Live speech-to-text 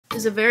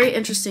is a very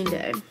interesting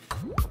day.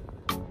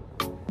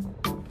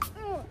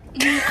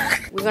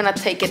 We're gonna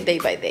take it day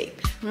by day.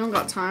 We don't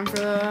got time for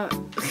that.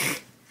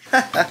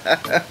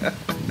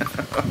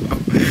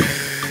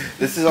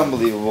 This is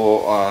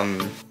unbelievable.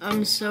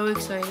 I'm so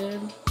excited.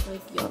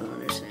 Like, y'all don't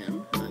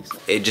understand how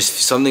excited. It just,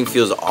 something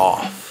feels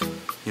off,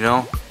 you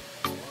know?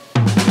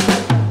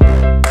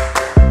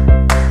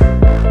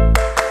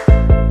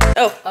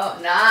 Oh,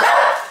 nah.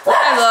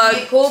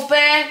 Hello,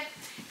 Coupe.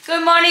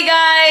 Good morning,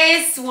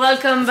 guys.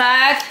 Welcome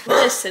back.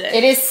 What is today?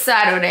 It is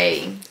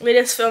Saturday. We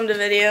just filmed a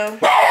video.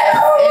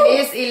 It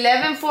is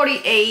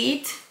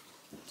 11:48.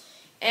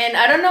 And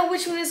I don't know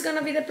which one is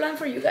gonna be the plan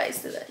for you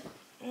guys today.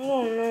 I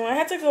don't know. I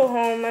had to go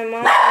home. My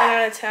mom went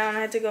out of town.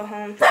 I had to go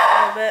home for a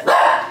little bit.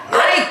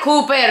 Hey,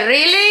 Coupe,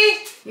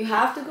 really? You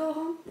have to go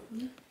home?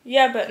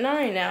 Yeah, but not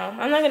right now.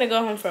 I'm not gonna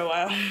go home for a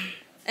while.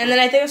 And then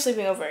I think I'm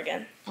sleeping over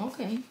again.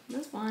 Okay,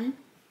 that's fine.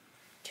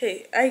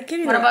 Okay, I give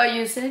you. What about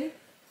you, Sadie?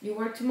 You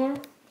work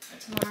tomorrow?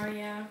 Tomorrow,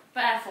 yeah.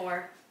 But at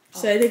 4.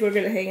 So I think we're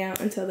gonna hang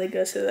out until they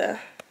go to the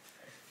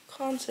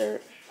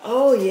concert.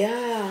 Oh,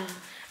 yeah.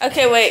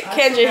 Okay, wait,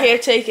 Kendry, here,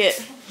 take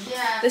it.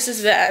 Yeah. This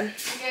is bad.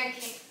 Okay.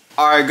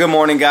 Alright, good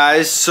morning,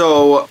 guys.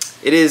 So,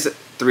 it is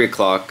 3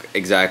 o'clock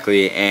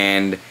exactly,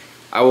 and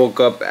I woke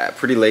up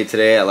pretty late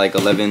today at like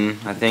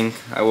 11, I think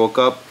I woke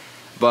up.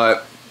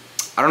 But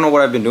I don't know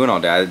what I've been doing all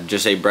day. I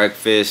just ate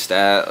breakfast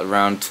at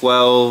around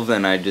 12,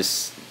 and I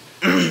just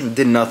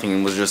did nothing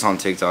and was just on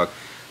TikTok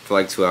for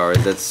like 2 hours.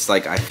 That's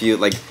like, I feel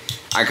like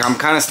I'm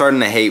kind of starting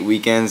to hate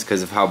weekends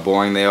because of how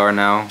boring they are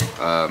now.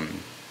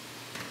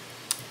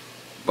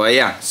 But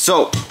yeah,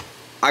 so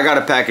I got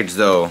a package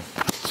though.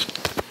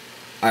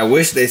 I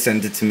wish they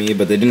sent it to me,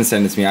 but they didn't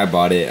send it to me. I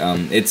bought it.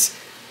 It's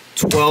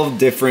 12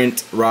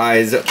 different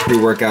Rise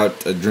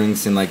pre-workout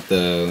drinks in like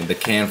the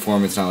can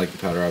form. It's not like the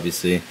powder,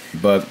 obviously.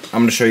 But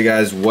I'm gonna show you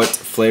guys what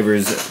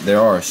flavors there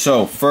are.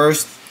 So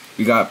first,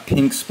 we got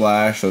Pink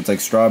Splash, so it's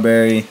like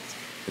strawberry.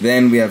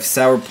 Then we have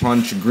Sour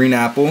Punch Green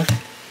Apple,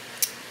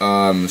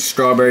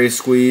 Strawberry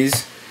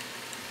Squeeze.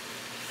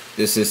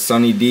 This is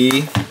Sunny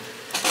D.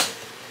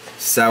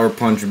 Sour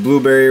Punch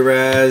Blueberry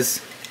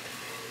Raz.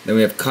 Then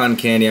we have Cotton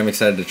Candy. I'm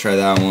excited to try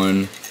that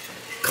one.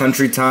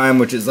 Country Time,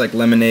 which is like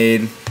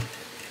lemonade.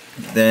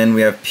 Then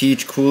we have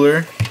Peach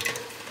Cooler.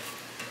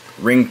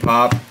 Ring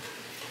Pop.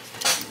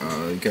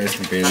 You guys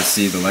can barely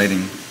see the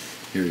lighting.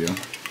 Here we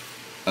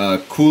go.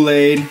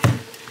 Kool-Aid.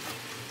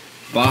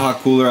 Baja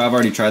Cooler. I've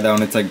already tried that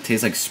one. It's like,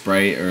 tastes like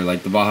Sprite or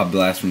like the Baja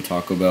Blast from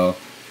Taco Bell.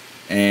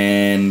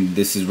 And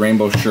this is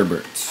Rainbow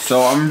Sherbet.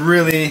 So I'm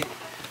really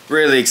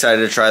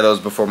excited to try those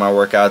before my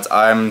workouts.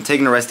 I'm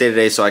taking a rest day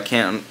today, so I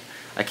can't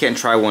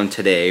try one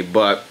today,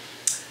 but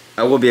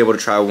I will be able to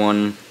try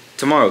one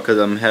tomorrow because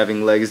I'm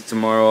having legs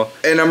tomorrow.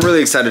 And I'm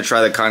really excited to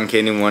try the cotton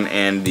candy one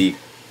and the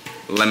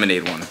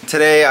lemonade one.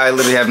 Today I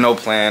literally have no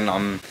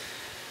plan.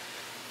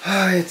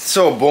 It's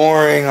so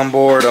boring. I'm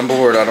bored.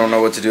 I don't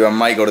know what to do. I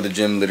might go to the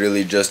gym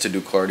literally just to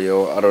do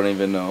cardio. I don't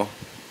even know.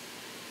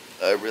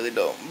 I really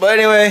don't. But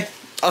anyway,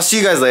 I'll see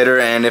you guys later,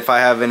 and if I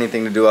have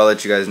anything to do, I'll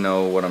let you guys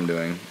know what I'm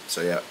doing.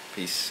 So yeah,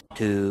 peace.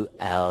 2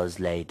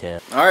 hours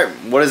later. Alright,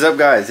 what is up,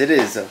 guys? It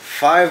is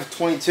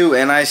 5:22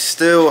 and I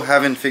still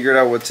haven't figured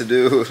out what to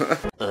do.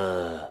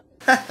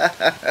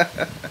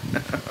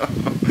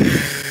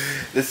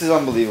 This is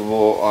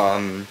unbelievable.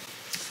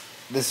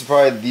 This is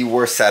probably the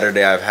worst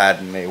Saturday I've had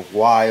in a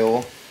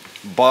while.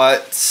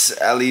 But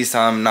at least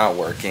I'm not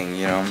working,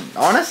 you know.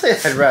 Honestly,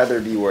 I'd rather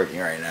be working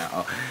right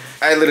now.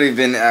 I literally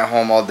been at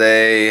home all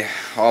day.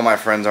 All my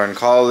friends are in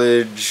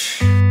college.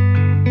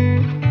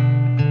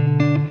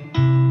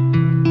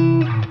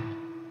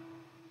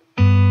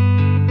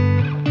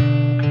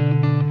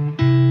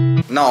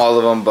 Not all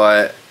of them,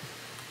 but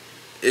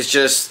it's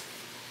just,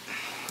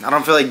 I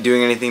don't feel like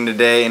doing anything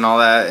today and all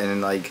that,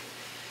 and like,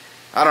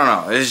 I don't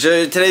know. It's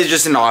just, today's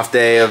just an off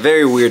day, a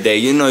very weird day.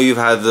 You know,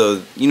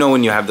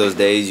 when you have those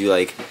days, you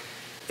like,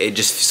 it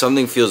just,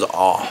 something feels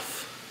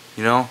off,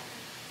 you know?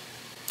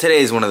 Today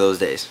is one of those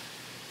days.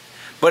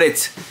 But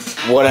it's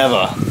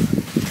whatever.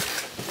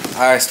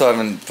 I still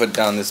haven't put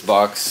down this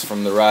box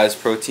from the Rise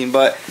protein,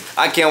 but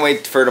I can't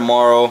wait for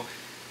tomorrow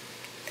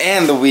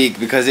and the week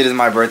because it is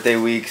my birthday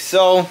week.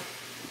 So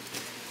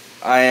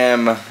I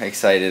am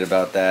excited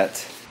about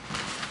that.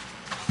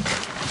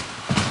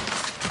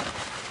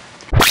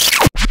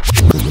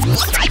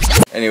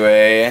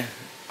 Anyway,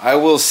 I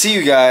will see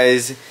you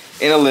guys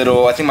in a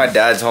little. I think my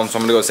dad's home, so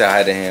I'm gonna go say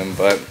hi to him.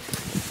 But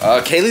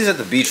Keilly's at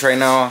the beach right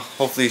now.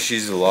 Hopefully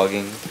she's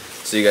vlogging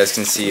so you guys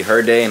can see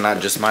her day and not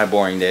just my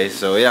boring day.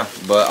 So yeah,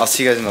 but I'll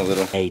see you guys in a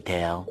little.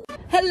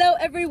 Hello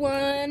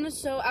everyone.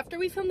 So after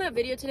we filmed that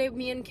video today,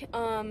 me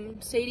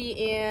and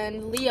Sadie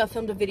and Leah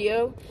filmed a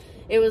video.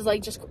 It was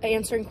like just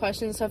answering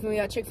questions and stuff, and we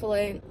got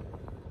Chick-fil-A.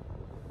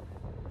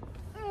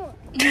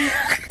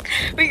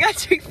 We got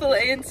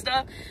Chick-fil-A and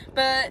stuff,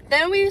 but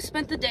then we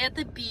spent the day at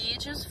the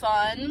beach. It was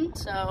fun.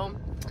 So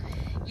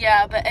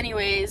yeah, but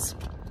anyways,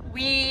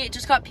 we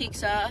just got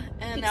pizza,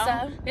 and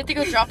now we have to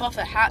go drop off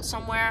a hat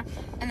somewhere,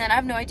 and then I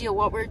have no idea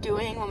what we're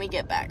doing when we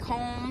get back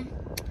home.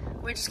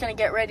 We're just gonna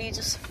get ready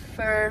just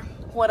for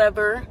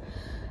whatever.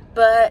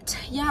 But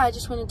yeah, I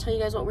just wanted to tell you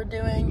guys what we're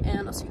doing,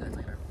 and I'll see you guys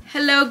later.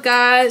 Hello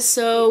guys,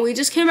 so we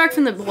just came back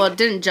from the, well,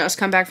 didn't just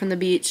come back from the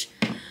beach,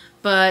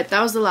 but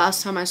that was the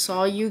last time I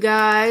saw you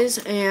guys,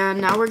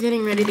 and now we're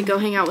getting ready to go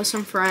hang out with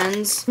some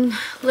friends. I'm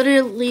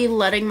literally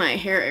letting my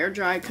hair air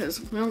dry because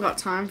we don't got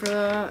time for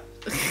that.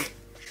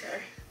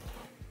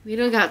 We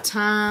don't got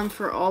time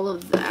for all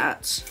of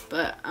that,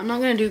 but I'm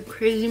not gonna do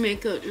crazy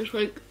makeup, just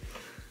like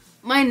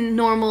my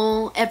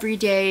normal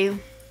everyday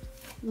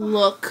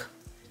look.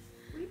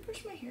 Will you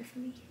brush my hair for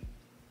me?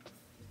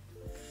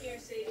 Here,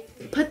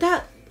 Sadie. Put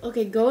that,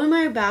 okay, go in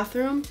my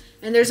bathroom,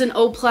 and there's an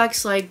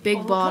Olaplex, like,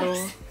 big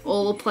bottle.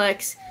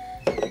 Olaplex.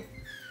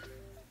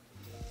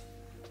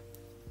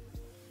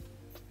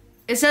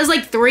 It says,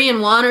 like,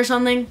 3-in-1 or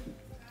something.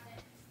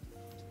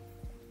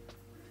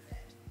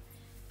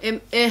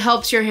 It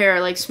helps your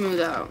hair, like, smooth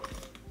out.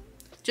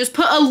 Just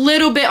put a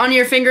little bit on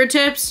your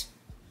fingertips.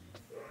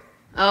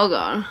 Oh,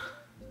 God.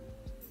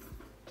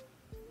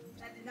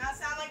 That did not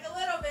sound like a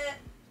little bit.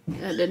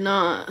 That did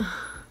not.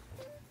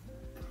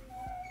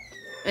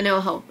 And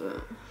it'll help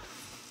it.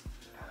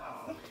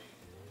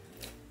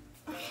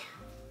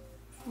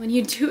 When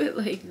you do it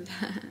like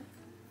that.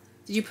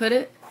 Did you put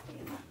it?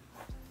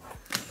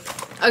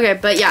 Okay,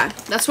 but yeah,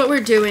 that's what we're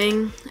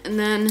doing. And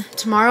then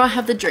tomorrow I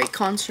have the Drake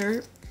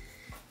concert.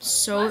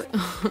 So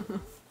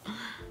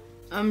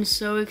I'm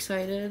so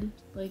excited.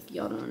 Like,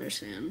 y'all don't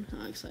understand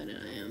how excited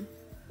I am.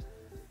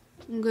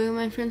 I'm going with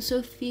my friend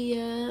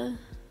Sophia.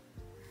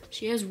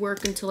 She has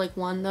work until like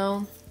 1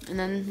 though. And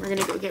then we're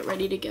gonna go get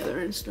ready together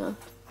and stuff.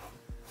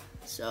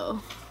 So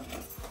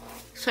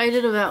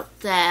excited about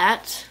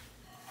that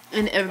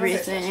and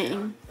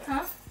everything.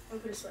 Huh? I'll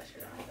put a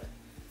sweatshirt on.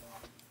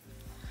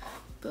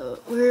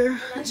 But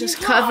we're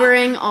just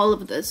covering all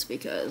of this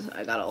because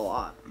I got a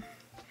lot.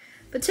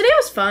 But today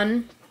was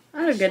fun.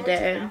 I had a good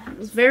day. It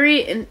was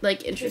very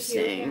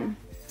interesting.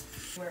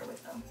 Wear it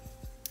with them.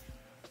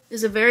 It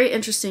was a very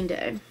interesting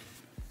day.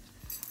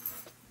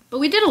 But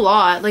we did a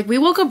lot. Like, we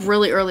woke up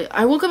really early.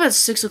 I woke up at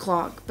 6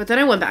 o'clock, but then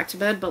I went back to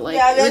bed. But like,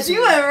 Yeah, because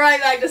you went right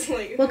back to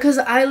sleep. well, because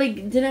I like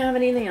didn't have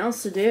anything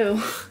else to do.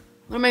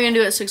 What am I gonna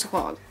do at 6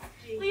 o'clock?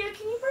 Leah,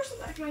 can you brush the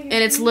back of my hair?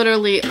 And it's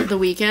literally the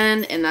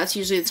weekend, and that's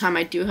usually the time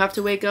I do have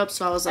to wake up.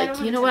 So I was like,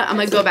 you know what? I'm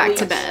gonna go back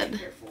to bed.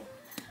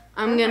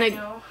 I'm gonna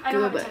I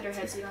don't go have a back. tender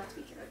head, so you don't have to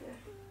be careful.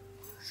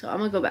 So I'm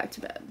gonna go back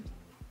to bed.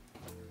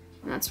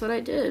 And that's what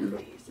I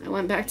did. I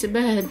went back to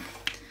bed.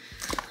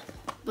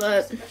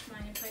 But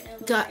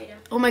God,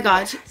 oh my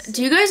gosh,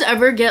 do you guys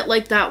ever get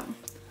like that,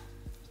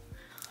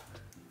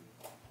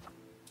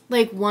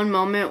 like one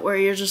moment where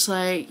you're just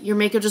like, your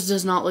makeup just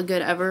does not look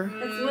good ever?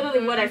 That's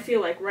literally what I feel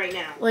like right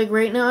now. Like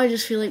right now I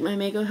just feel like my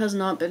makeup has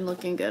not been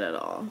looking good at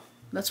all.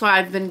 That's why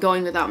I've been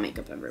going without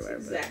makeup everywhere.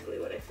 That's exactly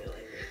what I feel like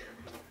right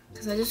now.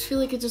 Because I just feel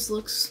like it just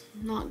looks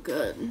not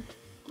good.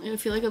 I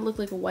feel like I look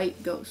like a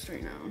white ghost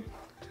right now.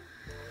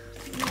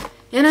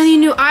 And I need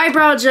new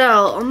eyebrow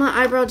gel. All my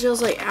eyebrow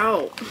gel's like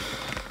out.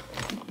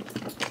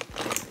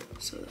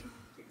 So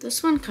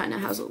this one kind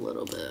of has a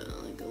little bit,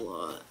 like a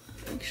lot,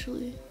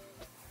 actually.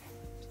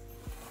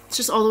 It's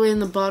just all the way in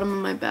the bottom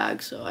of my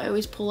bag, so I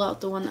always pull out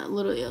the one that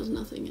literally has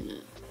nothing in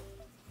it.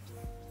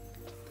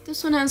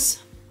 This one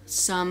has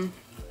some.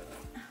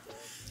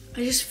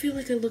 I just feel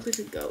like I look like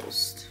a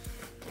ghost.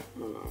 I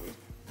don't know.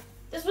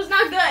 This was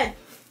not good.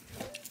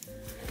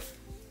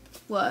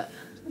 What?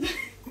 Is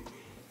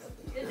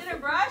it a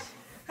brush?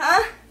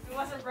 Huh? It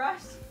wasn't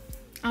brushed?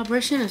 I'll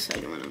brush in a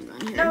second when I'm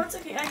done here. No, it's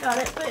okay. I got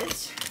it, but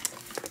it's...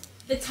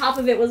 The top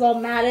of it was all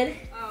matted.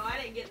 Oh,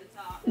 I didn't get the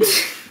top.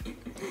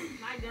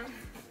 My dumb.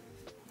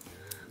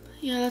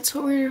 Yeah, that's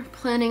what we're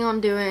planning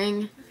on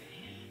doing.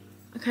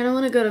 I kind of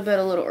want to go to bed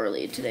a little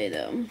early today,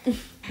 though.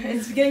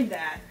 It's getting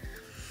bad.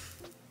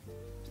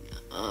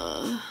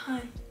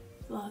 Hi.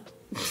 Vlog.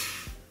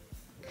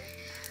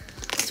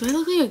 Do I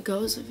look like a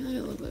ghost? I feel like I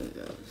look like a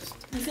ghost.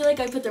 I feel like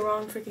I put the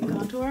wrong freaking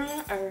contour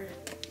on, or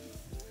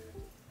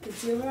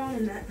concealer on,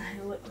 and that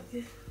I look like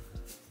it.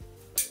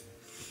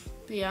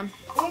 But yeah.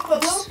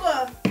 Oompa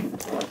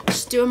loompa.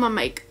 Just doing my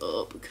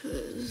makeup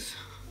because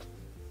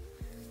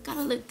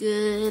gotta look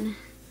good,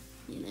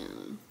 you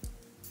know.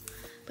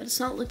 But it's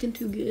not looking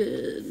too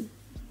good.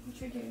 I'm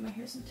sure giving my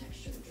hair some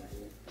texture to dry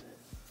it, but...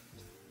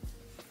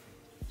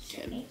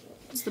 Okay.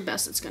 It's the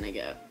best it's gonna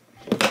get.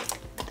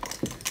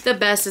 The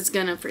best it's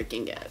gonna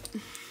freaking get.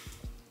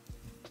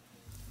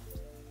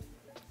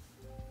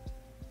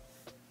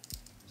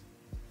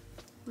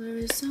 Where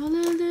is all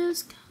of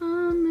this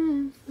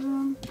coming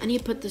from? I need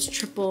to put this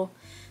triple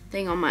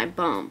thing on my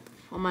bump,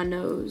 on my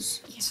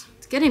nose. Yeah.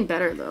 It's getting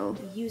better though.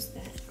 We use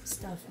that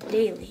stuff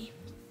daily.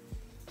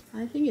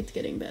 I think it's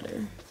getting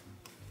better.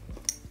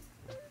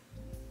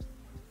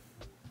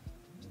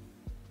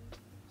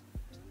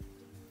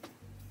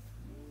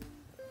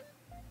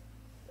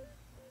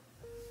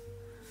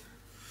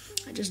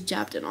 I just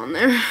jabbed it on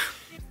there.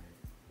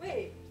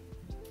 Wait.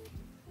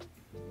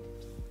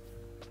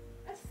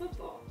 That's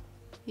football.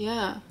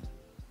 Yeah.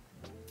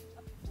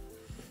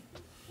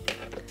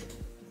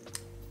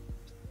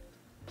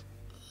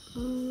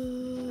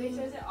 Wait,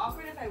 so is it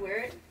awkward if I wear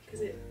it?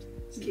 Because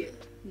it's cute.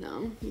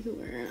 No, you can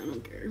wear it. I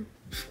don't care.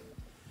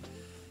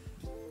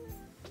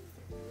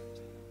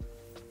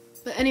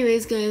 But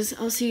anyways, guys,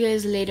 I'll see you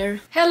guys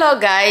later. Hello,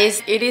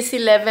 guys. It is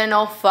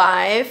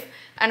 11:05,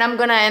 and I'm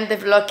gonna end the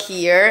vlog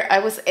here. I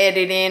was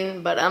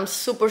editing, but I'm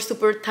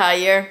super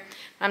tired.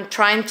 I'm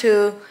trying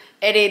to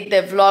edit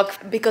the vlog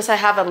because I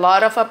have a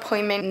lot of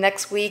appointments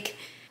next week.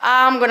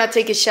 I'm gonna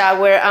take a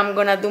shower. I'm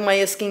gonna do my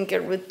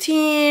skincare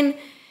routine.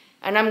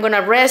 And I'm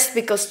gonna rest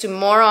because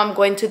tomorrow I'm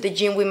going to the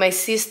gym with my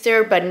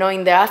sister, but no,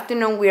 in the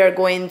afternoon we are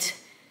going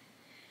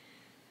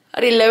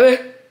at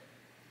 11.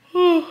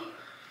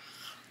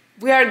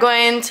 We are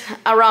going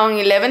around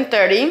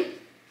 11:30.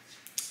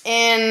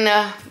 And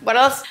what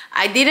else?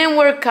 I didn't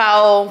work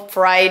out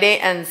Friday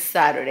and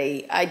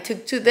Saturday. I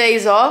took 2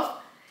 days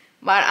off,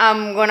 but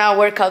I'm gonna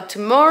work out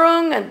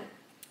tomorrow and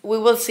we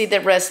will see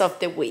the rest of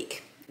the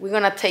week. We're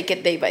gonna take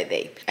it day by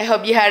day. I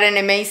hope you had an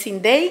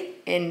amazing day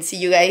and see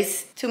you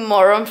guys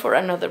tomorrow for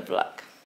another vlog.